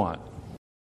everything you want.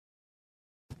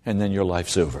 And then your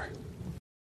life's over.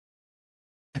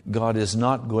 God is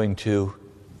not going to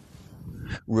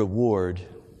reward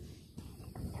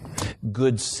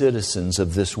good citizens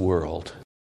of this world.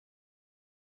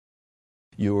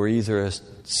 You are either a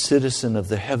citizen of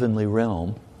the heavenly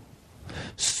realm,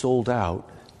 sold out,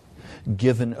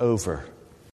 given over,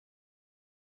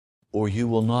 or you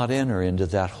will not enter into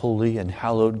that holy and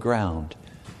hallowed ground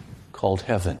called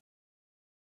heaven.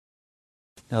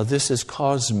 Now, this has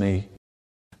caused me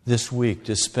this week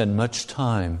to spend much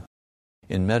time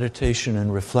in meditation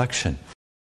and reflection,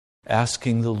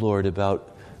 asking the Lord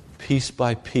about piece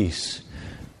by piece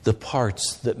the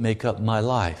parts that make up my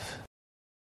life.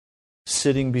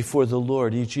 Sitting before the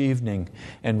Lord each evening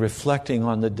and reflecting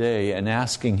on the day and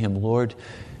asking Him, Lord,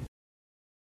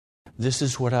 this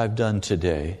is what I've done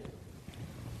today.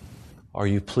 Are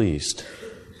you pleased?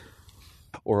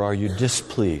 Or are you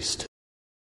displeased?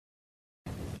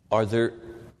 Are there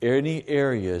any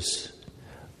areas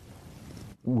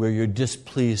where you're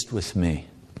displeased with me?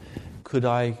 Could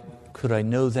I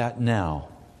know that now?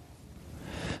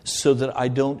 So that I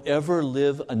don't ever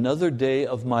live another day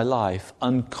of my life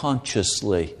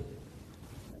unconsciously.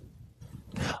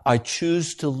 I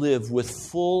choose to live with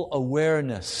full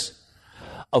awareness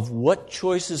of what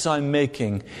choices I'm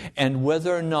making and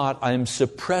whether or not I'm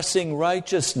suppressing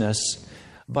righteousness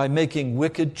by making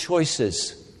wicked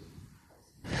choices.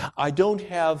 I don't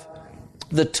have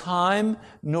the time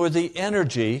nor the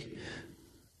energy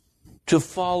to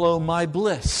follow my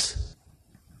bliss.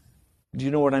 Do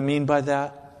you know what I mean by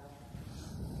that?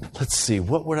 Let's see,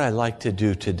 what would I like to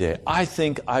do today? I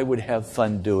think I would have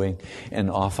fun doing,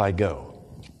 and off I go.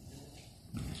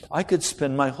 I could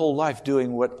spend my whole life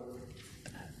doing what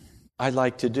I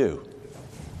like to do.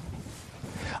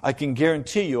 I can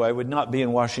guarantee you I would not be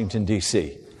in Washington,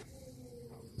 D.C.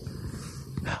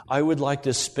 I would like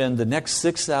to spend the next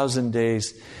 6,000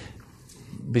 days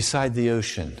beside the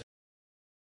ocean,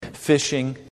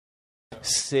 fishing,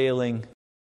 sailing.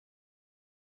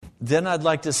 Then I'd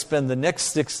like to spend the next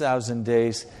 6,000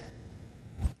 days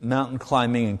mountain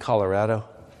climbing in Colorado,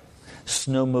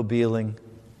 snowmobiling.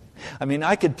 I mean,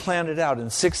 I could plan it out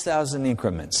in 6,000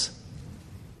 increments.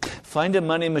 Find a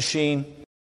money machine,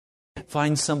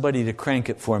 find somebody to crank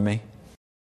it for me,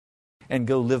 and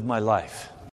go live my life.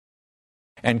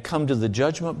 And come to the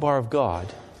judgment bar of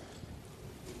God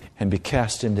and be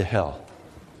cast into hell.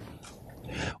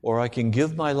 Or I can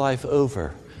give my life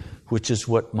over, which is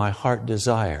what my heart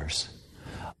desires,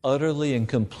 utterly and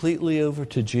completely over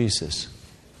to Jesus.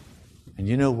 And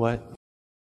you know what?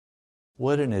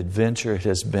 What an adventure it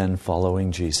has been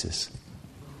following Jesus.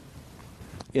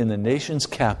 In the nation's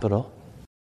capital,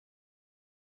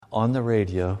 on the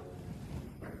radio,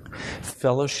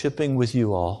 fellowshipping with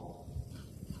you all.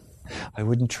 I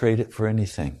wouldn't trade it for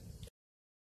anything.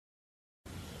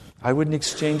 I wouldn't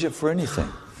exchange it for anything.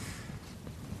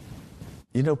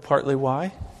 You know partly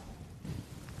why?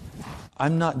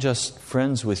 I'm not just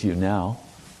friends with you now.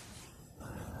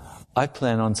 I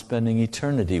plan on spending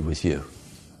eternity with you.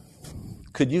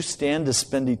 Could you stand to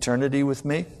spend eternity with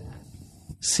me?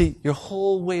 See, your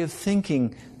whole way of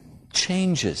thinking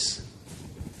changes.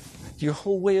 Your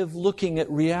whole way of looking at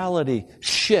reality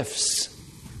shifts.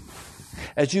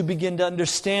 As you begin to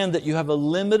understand that you have a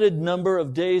limited number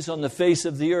of days on the face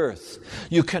of the earth,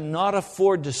 you cannot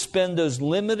afford to spend those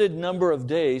limited number of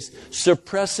days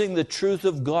suppressing the truth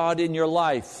of God in your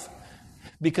life.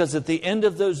 Because at the end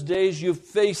of those days, you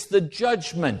face the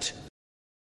judgment.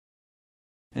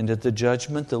 And at the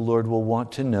judgment, the Lord will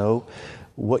want to know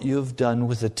what you have done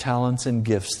with the talents and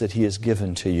gifts that He has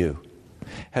given to you.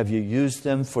 Have you used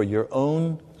them for your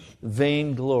own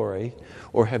vainglory,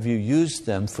 or have you used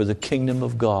them for the kingdom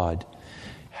of God?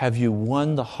 Have you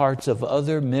won the hearts of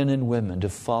other men and women to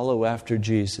follow after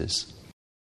Jesus?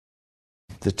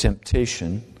 The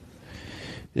temptation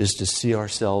is to see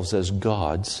ourselves as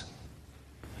gods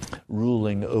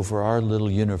ruling over our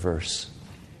little universe,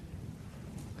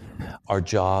 our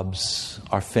jobs,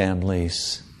 our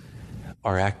families,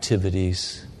 our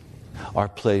activities, our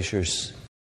pleasures.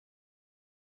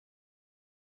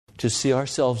 To see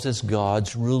ourselves as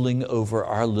gods ruling over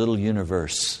our little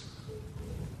universe.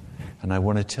 And I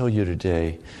want to tell you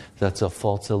today, that's a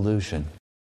false illusion.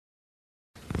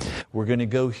 We're going to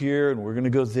go here and we're going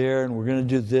to go there and we're going to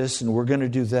do this and we're going to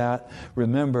do that.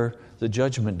 Remember, the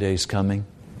judgment day is coming.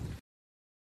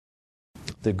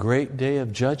 The great day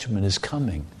of judgment is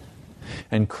coming.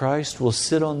 And Christ will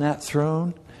sit on that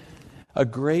throne, a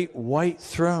great white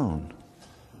throne.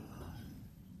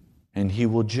 And He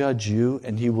will judge you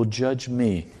and He will judge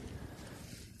me.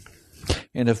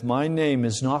 And if my name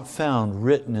is not found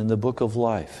written in the book of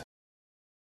life,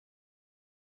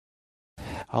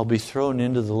 I'll be thrown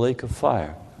into the lake of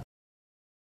fire.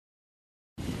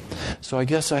 So I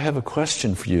guess I have a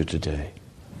question for you today.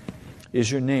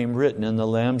 Is your name written in the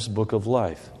Lamb's book of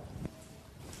life?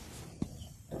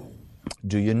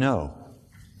 Do you know?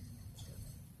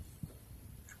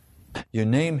 Your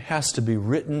name has to be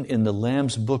written in the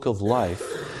Lamb's book of life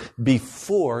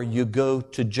before you go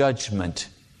to judgment.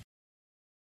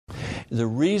 The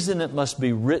reason it must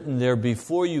be written there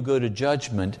before you go to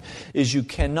judgment is you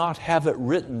cannot have it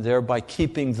written there by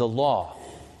keeping the law.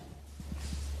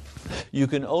 You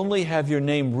can only have your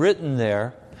name written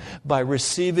there by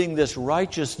receiving this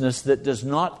righteousness that does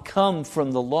not come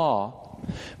from the law,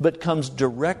 but comes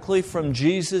directly from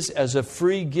Jesus as a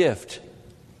free gift.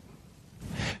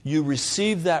 You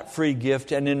receive that free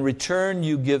gift, and in return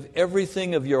you give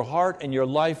everything of your heart and your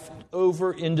life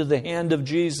over into the hand of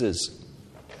Jesus.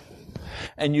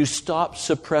 And you stop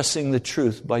suppressing the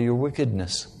truth by your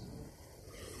wickedness.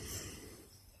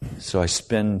 So I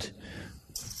spend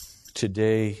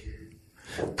today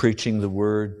preaching the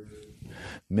Word,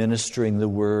 ministering the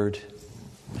Word,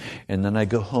 and then I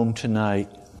go home tonight.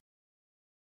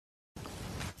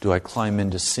 Do I climb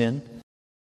into sin?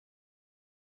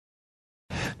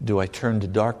 Do I turn to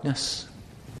darkness?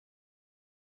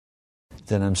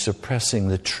 Then I'm suppressing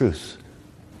the truth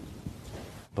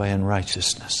by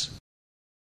unrighteousness.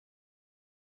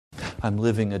 I'm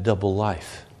living a double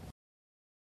life.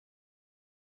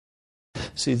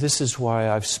 See, this is why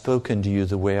I've spoken to you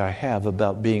the way I have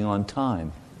about being on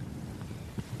time.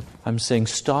 I'm saying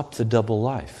stop the double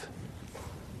life.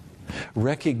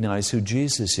 Recognize who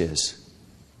Jesus is.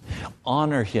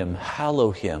 Honor Him, hallow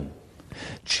Him.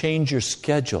 Change your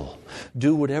schedule.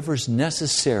 Do whatever's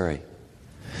necessary.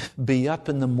 Be up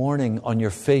in the morning on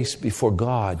your face before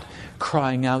God,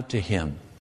 crying out to Him.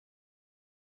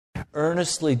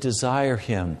 Earnestly desire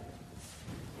Him.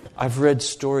 I've read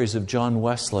stories of John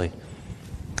Wesley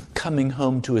coming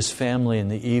home to his family in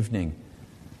the evening,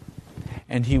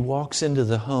 and he walks into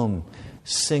the home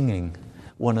singing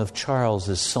one of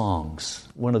Charles's songs,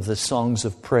 one of the songs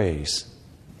of praise.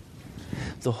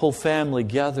 The whole family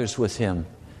gathers with him.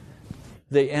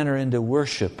 They enter into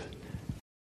worship.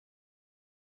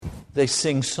 They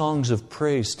sing songs of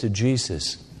praise to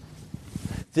Jesus.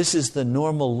 This is the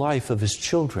normal life of His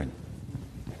children,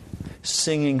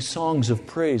 singing songs of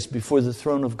praise before the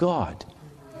throne of God.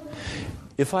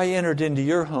 If I entered into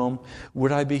your home,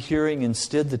 would I be hearing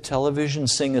instead the television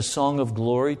sing a song of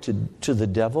glory to the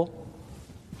devil?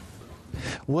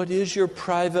 What is your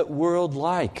private world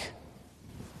like?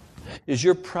 Is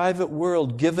your private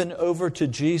world given over to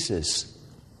Jesus?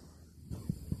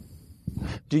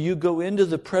 Do you go into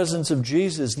the presence of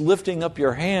Jesus lifting up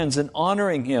your hands and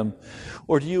honoring Him?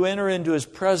 Or do you enter into His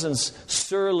presence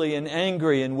surly and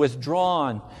angry and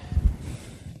withdrawn?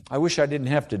 I wish I didn't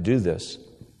have to do this.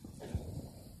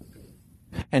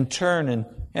 And turn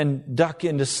and duck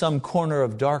into some corner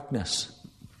of darkness.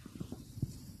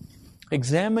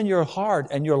 Examine your heart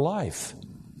and your life.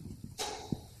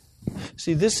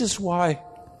 See, this is why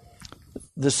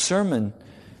the sermon,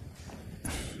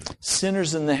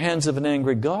 Sinners in the Hands of an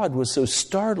Angry God, was so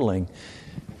startling,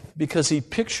 because he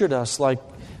pictured us like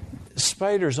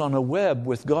spiders on a web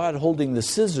with God holding the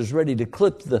scissors ready to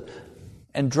clip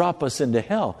and drop us into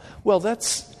hell. Well,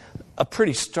 that's a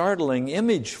pretty startling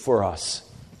image for us.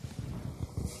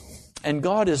 And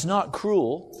God is not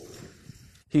cruel.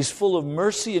 He's full of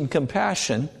mercy and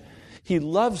compassion. He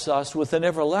loves us with an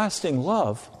everlasting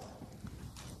love.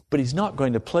 But He's not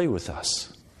going to play with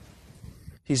us.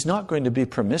 He's not going to be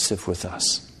permissive with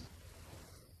us.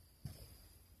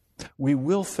 We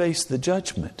will face the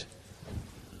judgment.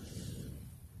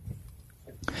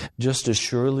 Just as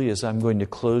surely as I'm going to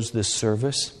close this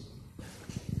service,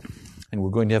 and we're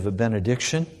going to have a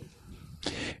benediction,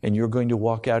 and you're going to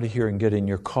walk out of here and get in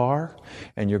your car,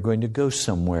 and you're going to go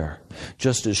somewhere.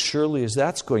 Just as surely as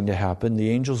that's going to happen,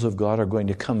 the angels of God are going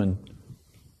to come and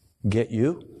get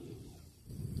you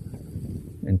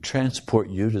and transport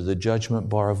you to the judgment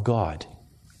bar of God.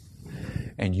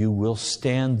 And you will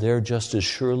stand there just as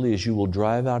surely as you will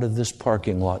drive out of this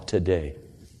parking lot today.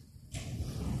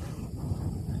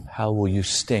 How will you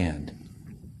stand?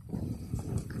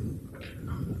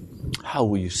 How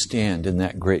will you stand in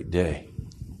that great day?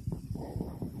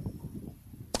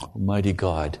 Almighty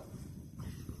God,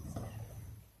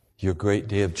 your great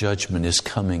day of judgment is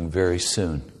coming very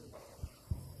soon.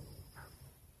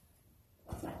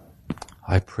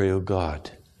 I pray, O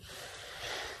God,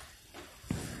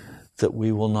 that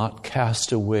we will not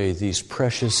cast away these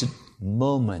precious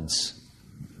moments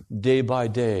day by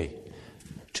day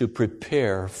to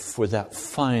prepare for that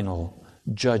final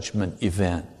judgment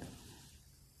event.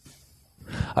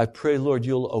 I pray, Lord,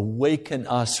 you'll awaken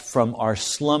us from our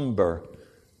slumber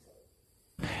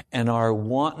and our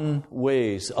wanton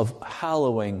ways of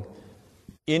hallowing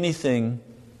anything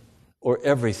or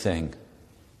everything,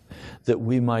 that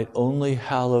we might only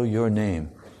hallow your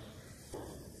name.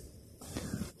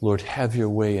 Lord, have your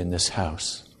way in this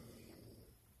house.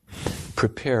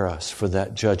 Prepare us for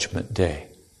that judgment day.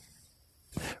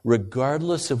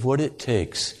 Regardless of what it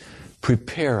takes,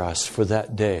 prepare us for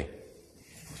that day,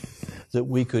 that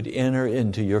we could enter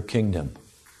into your kingdom.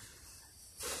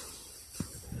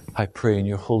 I pray in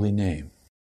your holy name.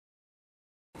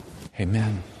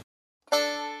 Amen.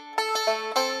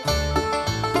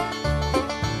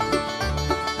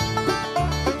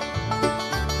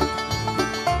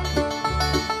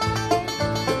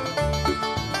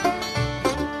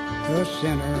 A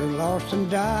sinner lost and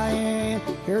dying,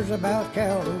 here's about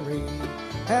Calvary,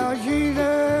 how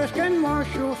Jesus can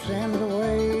wash your sins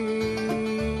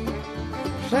away.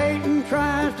 Satan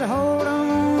tries to hold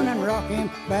on and rock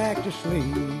him back to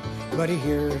sleep, but he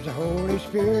hears the Holy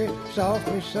Spirit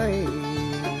softly say,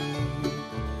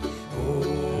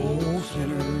 oh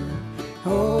sinner,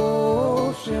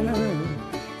 oh sinner,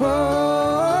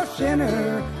 oh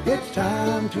sinner, it's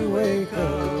time to wake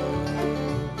up.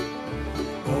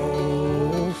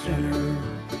 Oh sinner,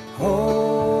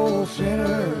 oh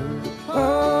sinner,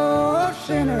 oh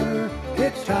sinner,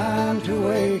 it's time to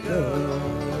wake up.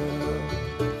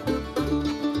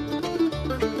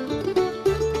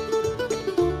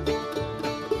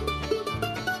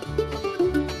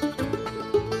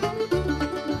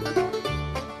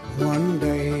 One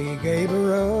day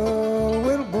Gabriel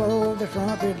will blow the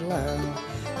trumpet loud,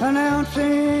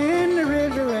 announcing the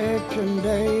resurrection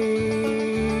day.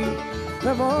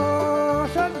 The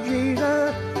voice of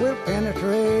Jesus will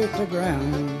penetrate the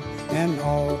ground, and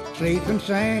all sleeping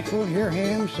saints will hear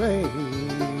him say,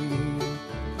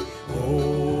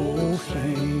 oh,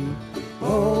 sing,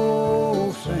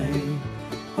 oh, sing,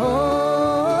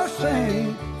 oh,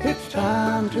 sing, it's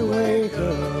time to wake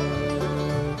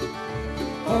up.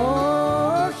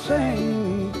 Oh,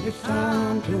 sing, it's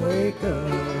time to wake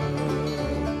up.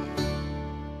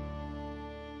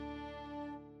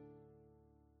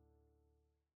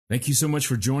 Thank you so much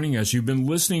for joining us. You've been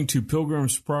listening to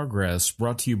Pilgrim's Progress,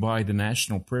 brought to you by the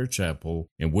National Prayer Chapel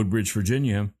in Woodbridge,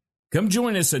 Virginia. Come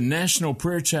join us at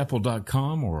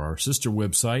nationalprayerchapel.com or our sister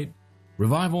website,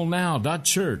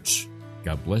 revivalnow.church.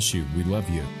 God bless you. We love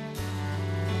you.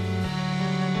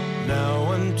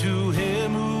 Now unto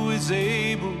him who is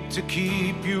able to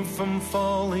keep you from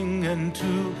falling and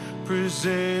to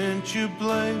present you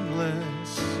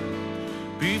blameless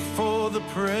before the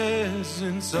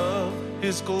presence of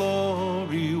his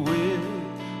glory with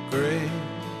great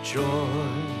joy,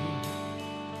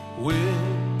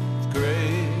 with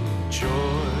great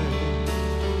joy.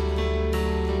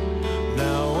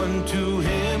 Now unto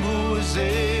him who is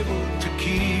able to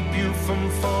keep you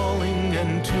from falling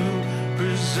and to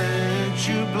present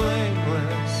you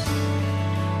blameless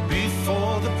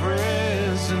before the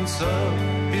presence of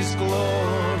his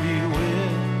glory